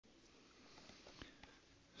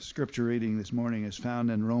Scripture reading this morning is found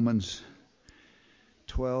in Romans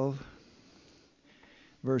 12,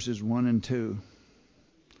 verses 1 and 2.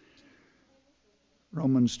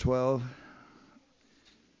 Romans 12,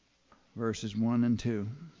 verses 1 and 2.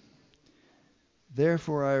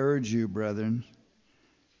 Therefore I urge you, brethren,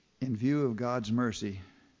 in view of God's mercy,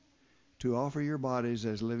 to offer your bodies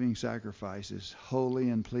as living sacrifices, holy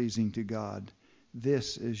and pleasing to God.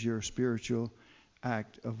 This is your spiritual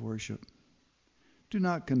act of worship. Do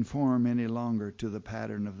not conform any longer to the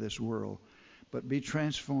pattern of this world, but be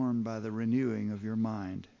transformed by the renewing of your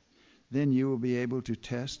mind. Then you will be able to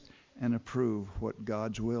test and approve what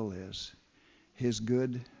God's will is, His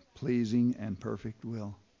good, pleasing, and perfect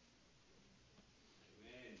will.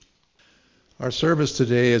 Our service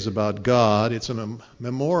today is about God. It's a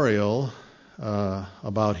memorial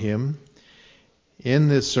about Him. In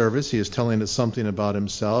this service, He is telling us something about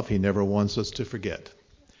Himself He never wants us to forget.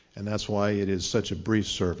 And that's why it is such a brief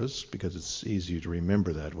service, because it's easy to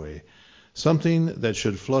remember that way. Something that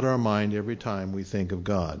should flood our mind every time we think of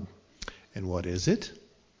God. And what is it?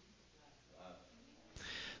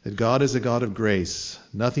 That God is a God of grace.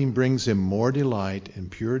 Nothing brings Him more delight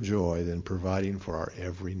and pure joy than providing for our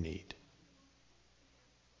every need.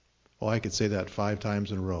 Oh, I could say that 5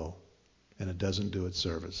 times in a row, and it doesn't do its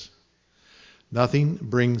service. Nothing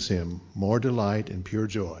brings Him more delight and pure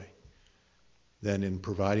joy than in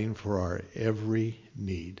providing for our every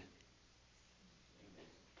need.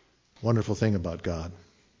 Wonderful thing about God.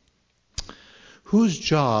 Whose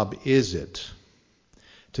job is it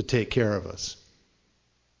to take care of us?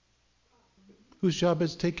 Whose job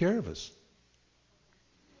is to take care of us?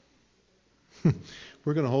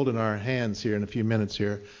 We're going to hold in our hands here in a few minutes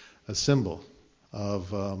here a symbol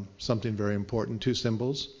of something very important. 2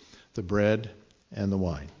 symbols, the bread and the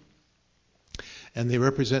wine. And they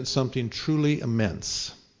represent something truly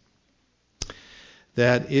immense.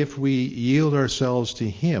 That if we yield ourselves to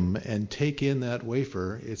Him and take in that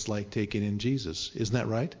wafer, it's like taking in Jesus. Isn't that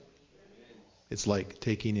right? It's like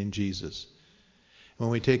taking in Jesus. When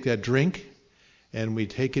we take that drink and we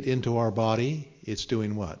take it into our body, it's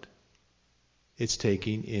doing what? It's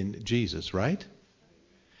taking in Jesus, right?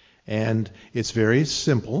 And it's very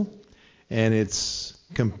simple, and it's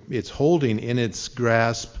holding in its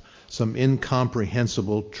grasp some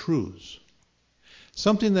incomprehensible truths.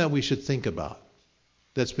 Something that we should think about.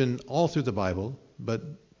 That's been all through the Bible, but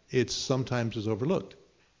it sometimes is overlooked.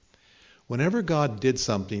 Whenever God did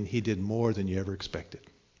something, He did more than you ever expected.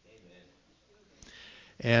 Amen.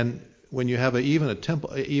 And when you have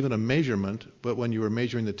even a measurement, but when you were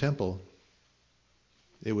measuring the temple,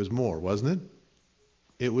 it was more, wasn't it?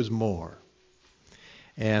 It was more.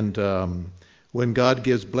 And when God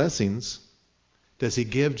gives blessings, does He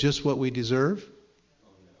give just what we deserve?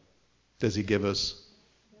 Does He give us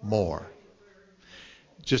more?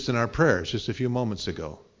 Just in our prayers, just a few moments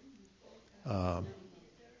ago.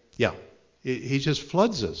 He just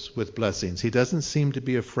floods us with blessings. He doesn't seem to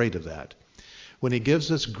be afraid of that. When He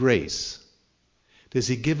gives us grace, does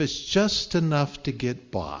He give us just enough to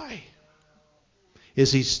get by?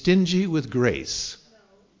 Is He stingy with grace?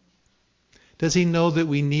 Does He know that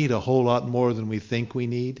we need a whole lot more than we think we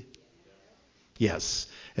need? Yes.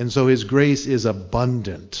 And so His grace is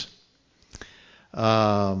abundant.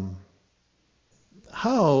 How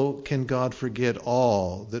can God forget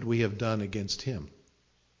all that we have done against Him?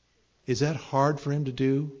 Is that hard for Him to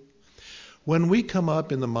do? When we come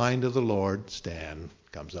up in the mind of the Lord, Stan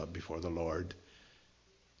comes up before the Lord,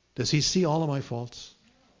 does He see all of my faults?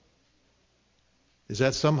 Does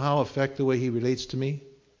that somehow affect the way He relates to me?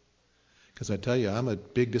 Because I tell you, I'm a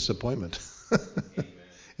big disappointment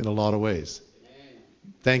in a lot of ways.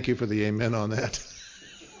 Thank you for the amen on that.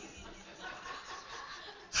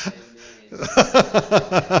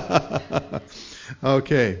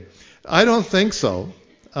 Okay. I don't think so.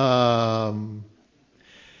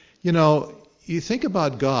 You think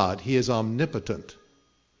about God, He is omnipotent.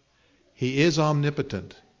 He is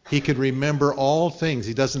omnipotent. He can remember all things.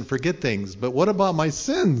 He doesn't forget things. But what about my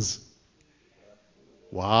sins?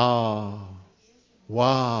 Wow.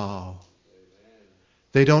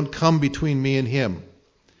 They don't come between me and Him.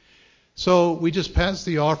 So we just passed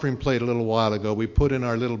the offering plate a little while ago. We put in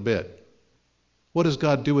our little bit. What does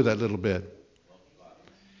God do with that little bit?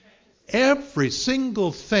 Every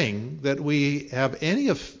single thing that we have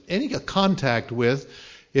any contact with,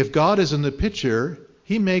 if God is in the picture,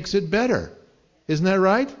 He makes it better. Isn't that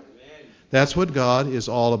right? Amen. That's what God is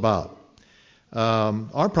all about.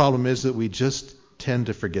 Our problem is that we just tend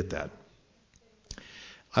to forget that.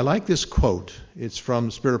 I like this quote. It's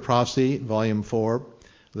from Spirit of Prophecy, Volume 4,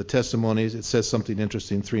 the Testimonies. It says something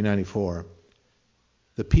interesting, 394.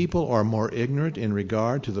 The people are more ignorant in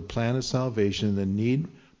regard to the plan of salvation and need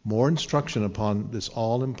more instruction upon this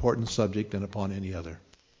all-important subject than upon any other.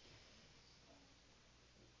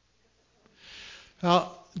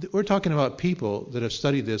 Now, we're talking about people that have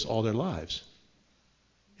studied this all their lives,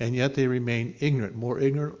 and yet they remain ignorant, more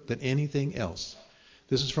ignorant than anything else.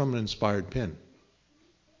 This is from an inspired pen.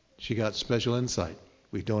 She got special insight.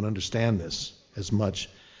 We don't understand this as much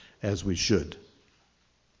as we should.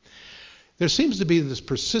 There seems to be this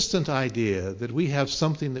persistent idea that we have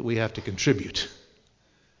something that we have to contribute.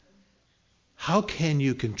 How can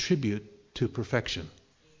you contribute to perfection?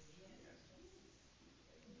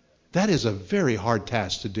 That is a very hard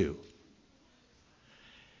task to do.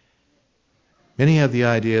 Many have the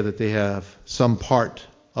idea that they have some part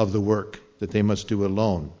of the work that they must do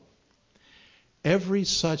alone. Every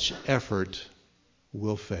such effort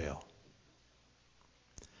will fail.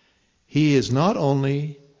 He is not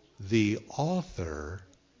only the author,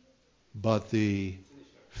 but the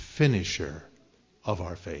finisher of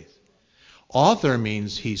our faith. Author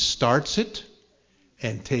means he starts it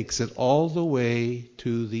and takes it all the way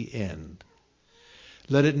to the end.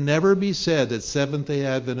 Let it never be said that Seventh-day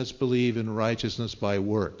Adventists believe in righteousness by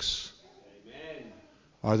works. Amen.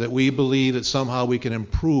 Or that we believe that somehow we can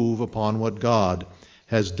improve upon what God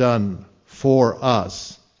has done for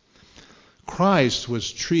us. Christ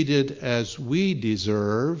was treated as we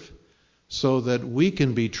deserve so that we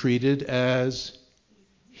can be treated as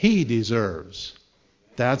he deserves.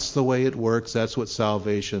 That's the way it works. That's what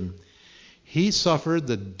salvation. He suffered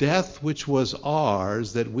the death which was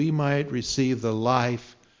ours that we might receive the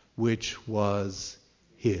life which was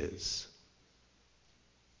his.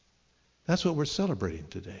 That's what we're celebrating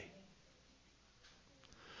today.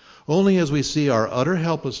 Only as we see our utter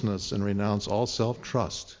helplessness and renounce all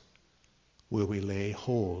self-trust will we lay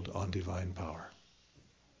hold on divine power.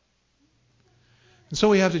 And so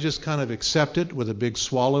we have to just kind of accept it with a big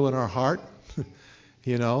swallow in our heart,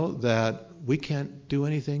 that we can't do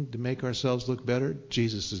anything to make ourselves look better.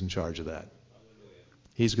 Jesus is in charge of that.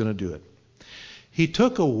 He's going to do it. He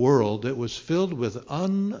took a world that was filled with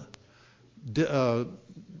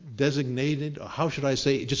undesignated, how should I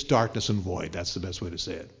say, just darkness and void. That's the best way to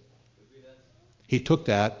say it. He took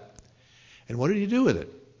that, and what did he do with it?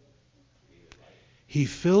 He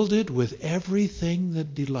filled it with everything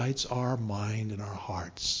that delights our mind and our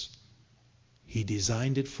hearts. He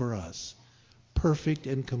designed it for us, perfect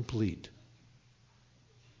and complete.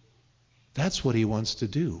 That's what he wants to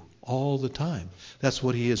do all the time. That's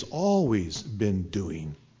what he has always been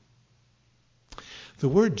doing. The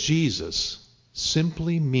word Jesus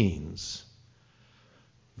simply means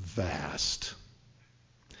vast.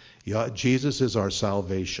 Jesus is our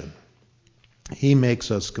salvation. He makes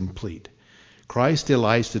us complete. Christ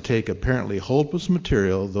delights to take apparently hopeless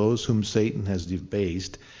material, those whom Satan has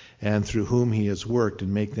debased, and through whom he has worked,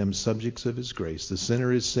 and make them subjects of his grace. The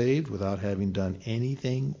sinner is saved without having done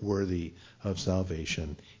anything worthy of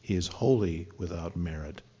salvation. He is holy without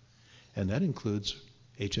merit. And that includes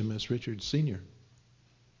HMS Richards Sr.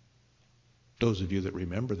 Those of you that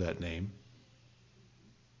remember that name.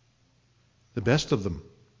 The best of them.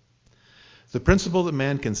 The principle that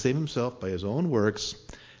man can save himself by his own works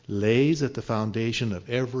lays at the foundation of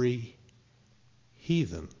every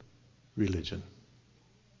heathen religion.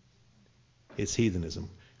 It's heathenism.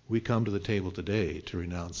 We come to the table today to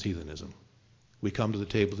renounce heathenism. We come to the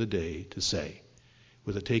table today to say,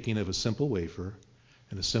 with the taking of a simple wafer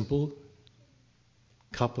and a simple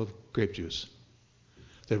cup of grape juice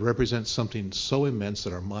that represents something so immense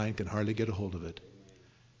that our mind can hardly get a hold of it,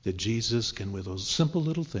 that Jesus can, with those simple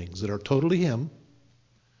little things that are totally him,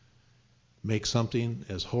 make something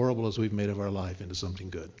as horrible as we've made of our life into something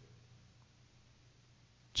good.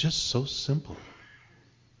 Just so simple.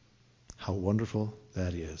 How wonderful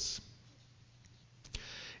that is.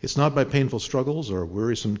 It's not by painful struggles or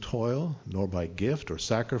wearisome toil, nor by gift or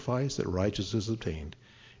sacrifice that righteousness is obtained.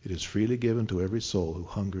 It is freely given to every soul who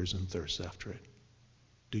hungers and thirsts after it.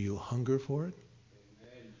 Do you hunger for it?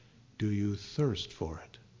 Amen. Do you thirst for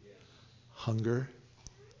it? Yes. Hunger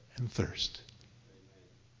and thirst. Amen.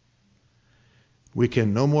 We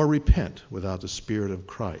can no more repent without the Spirit of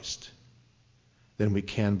Christ than we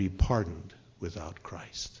can be pardoned without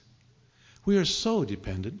Christ. We are so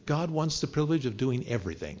dependent. God wants the privilege of doing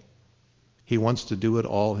everything. He wants to do it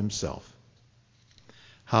all himself.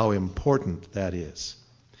 How important that is.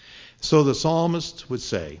 So the psalmist would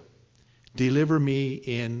say, deliver me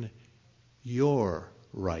in your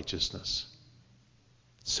righteousness.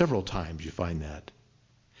 Several times you find that.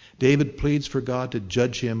 David pleads for God to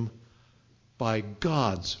judge him by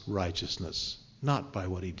God's righteousness, not by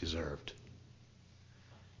what he deserved.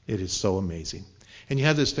 It is so amazing. And you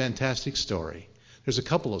have this fantastic story. There's a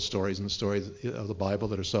couple of stories in the story of the Bible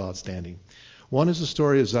that are so outstanding. One is the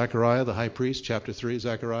story of Zechariah, the high priest, chapter 3,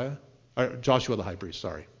 Joshua the high priest,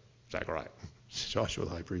 sorry. Zechariah. Joshua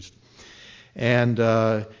the high priest. And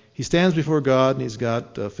he stands before God, and he's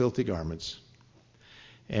got filthy garments.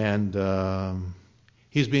 And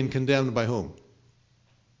he's being condemned by whom?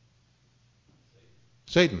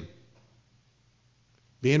 Satan.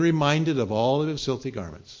 Being reminded of all of his filthy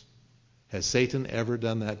garments. Has Satan ever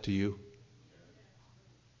done that to you?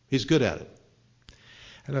 He's good at it.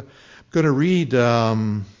 And I'm going to read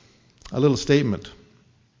a little statement.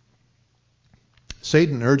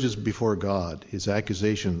 Satan urges before God his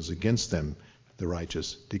accusations against them, the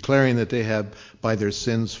righteous, declaring that they have by their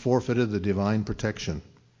sins forfeited the divine protection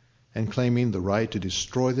and claiming the right to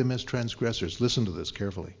destroy them as transgressors. Listen to this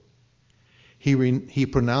carefully. He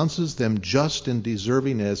pronounces them just and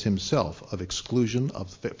deserving as himself of exclusion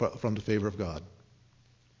from the favor of God.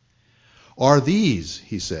 Are these,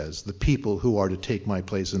 he says, the people who are to take my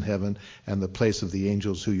place in heaven and the place of the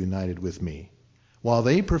angels who united with me? While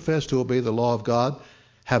they profess to obey the law of God,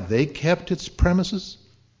 have they kept its premises,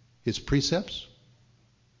 its precepts?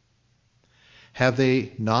 Have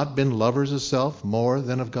they not been lovers of self more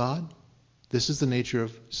than of God? This is the nature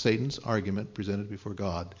of Satan's argument presented before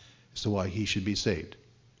God as to why he should be saved.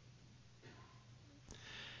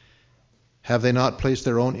 Have they not placed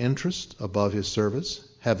their own interest above his service?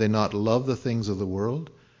 Have they not loved the things of the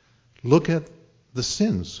world? Look at the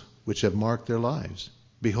sins which have marked their lives.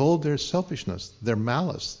 Behold their selfishness, their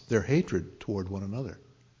malice, their hatred toward one another.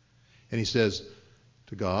 And he says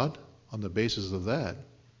to God, on the basis of that,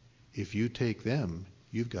 if you take them,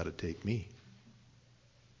 you've got to take me.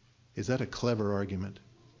 Is that a clever argument?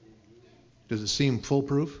 Does it seem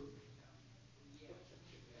foolproof?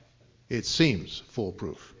 It seems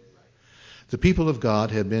foolproof. The people of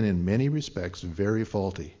God have been in many respects very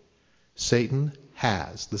faulty. Satan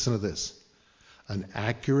has, listen to this, an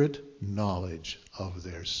accurate knowledge of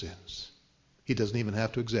their sins. He doesn't even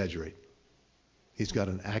have to exaggerate. He's got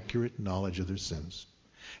an accurate knowledge of their sins.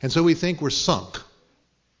 And so we think we're sunk.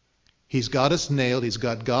 He's got us nailed. He's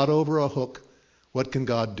got God over a hook. What can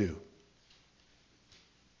God do?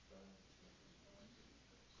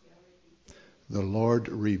 The Lord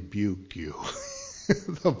rebuke you.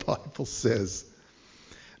 The Bible says,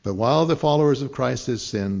 but while the followers of Christ have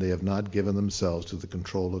sinned, they have not given themselves to the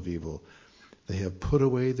control of evil. They have put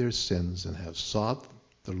away their sins and have sought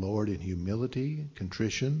the Lord in humility,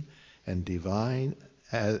 contrition, and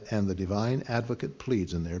the divine advocate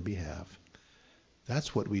pleads in their behalf.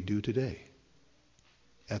 That's what we do today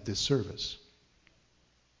at this service.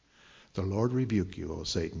 The Lord rebuke you, O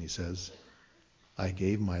Satan, he says. I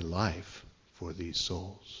gave my life for these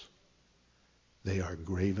souls. They are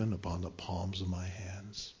graven upon the palms of my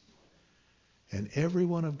hands. And every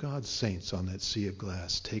one of God's saints on that sea of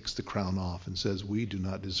glass takes the crown off and says, we do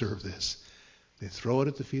not deserve this. They throw it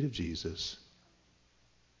at the feet of Jesus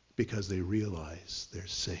because they realize they're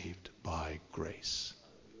saved by grace.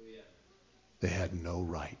 They had no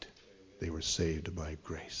right. They were saved by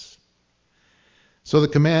grace. So the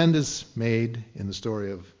command is made in the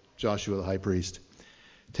story of Joshua the high priest.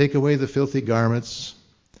 Take away the filthy garments.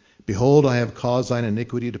 Behold, I have caused thine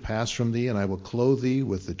iniquity to pass from thee, and I will clothe thee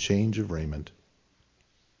with the change of raiment.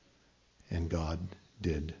 And God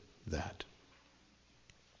did that.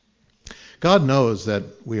 God knows that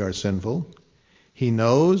we are sinful. He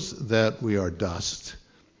knows that we are dust.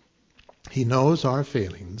 He knows our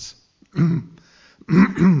failings. And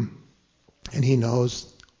he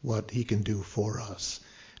knows what he can do for us.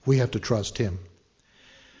 We have to trust him.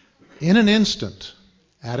 In an instant,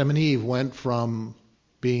 Adam and Eve went from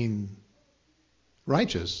being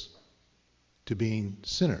righteous to being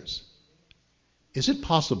sinners. Is it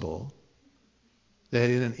possible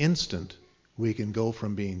that in an instant we can go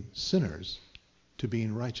from being sinners to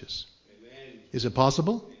being righteous? Amen. Is it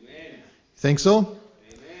possible? Amen. Think so?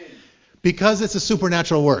 Amen. Because it's a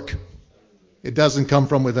supernatural work. It doesn't come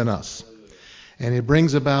from within us. And it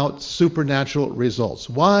brings about supernatural results.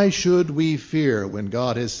 Why should we fear when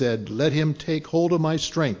God has said, let him take hold of my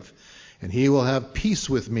strength, and he will have peace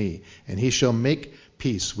with me, and he shall make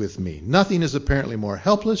peace with me. Nothing is apparently more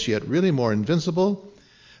helpless, yet really more invincible,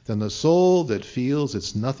 than the soul that feels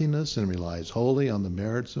its nothingness and relies wholly on the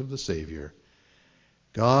merits of the Savior.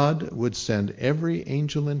 God would send every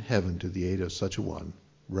angel in heaven to the aid of such a one,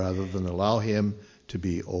 rather than allow him to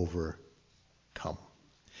be overcome.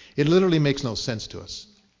 It literally makes no sense to us.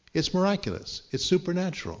 It's miraculous. It's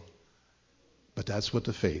supernatural. But that's what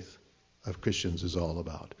the faith of Christians is all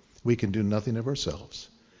about. We can do nothing of ourselves.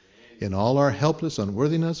 In all our helpless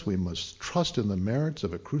unworthiness, we must trust in the merits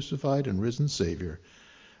of a crucified and risen Savior.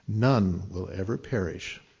 None will ever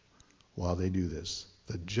perish while they do this.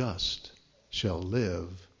 The just shall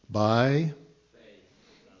live by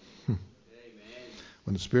faith.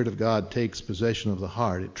 When the Spirit of God takes possession of the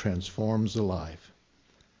heart, it transforms the life.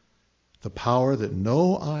 The power that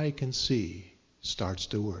no eye can see starts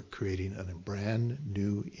to work, creating a brand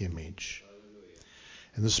new image.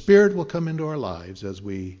 And the Spirit will come into our lives as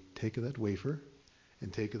we take of that wafer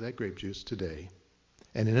and take of that grape juice today.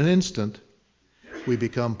 And in an instant, we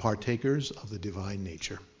become partakers of the divine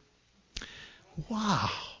nature. Wow!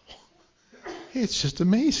 It's just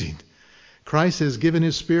amazing. Christ has given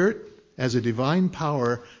his Spirit as a divine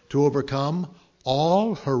power to overcome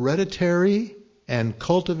all hereditary and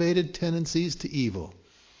cultivated tendencies to evil.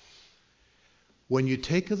 When you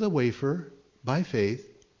take of the wafer by faith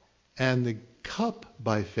and the cup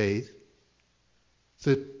by faith,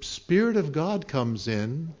 the Spirit of God comes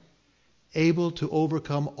in, able to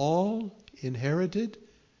overcome all inherited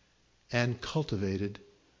and cultivated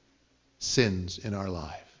sins in our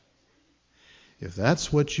life. If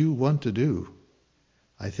that's what you want to do,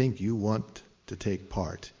 I think you want to take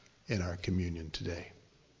part in our communion today.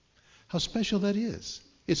 How special that is.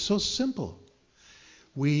 It's so simple.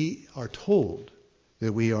 We are told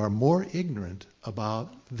that we are more ignorant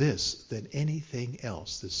about this than anything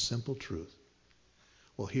else, this simple truth.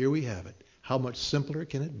 Well, here we have it. How much simpler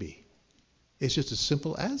can it be? It's just as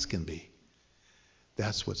simple as can be.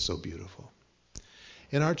 That's what's so beautiful.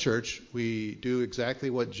 In our church, we do exactly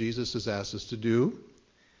what Jesus has asked us to do,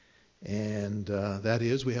 and that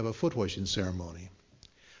is we have a foot washing ceremony.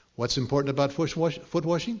 What's important about foot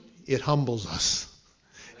washing? It humbles us.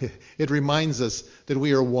 It reminds us that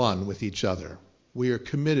we are one with each other. We are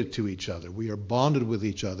committed to each other. We are bonded with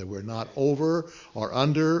each other. We're not over or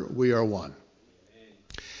under. We are one.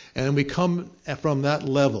 And we come from that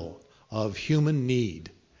level of human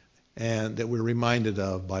need and that we're reminded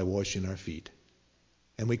of by washing our feet.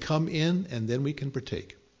 And we come in and then we can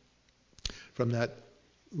partake. From that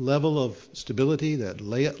level of stability, that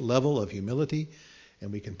level of humility,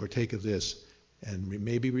 and we can partake of this and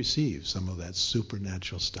maybe receive some of that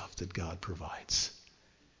supernatural stuff that God provides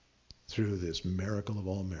through this miracle of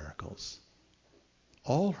all miracles.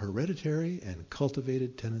 All hereditary and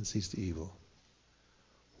cultivated tendencies to evil.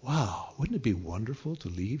 Wow, wouldn't it be wonderful to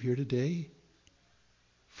leave here today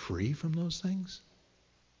free from those things?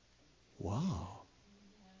 Wow.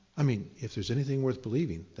 I mean, if there's anything worth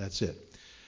believing, that's it.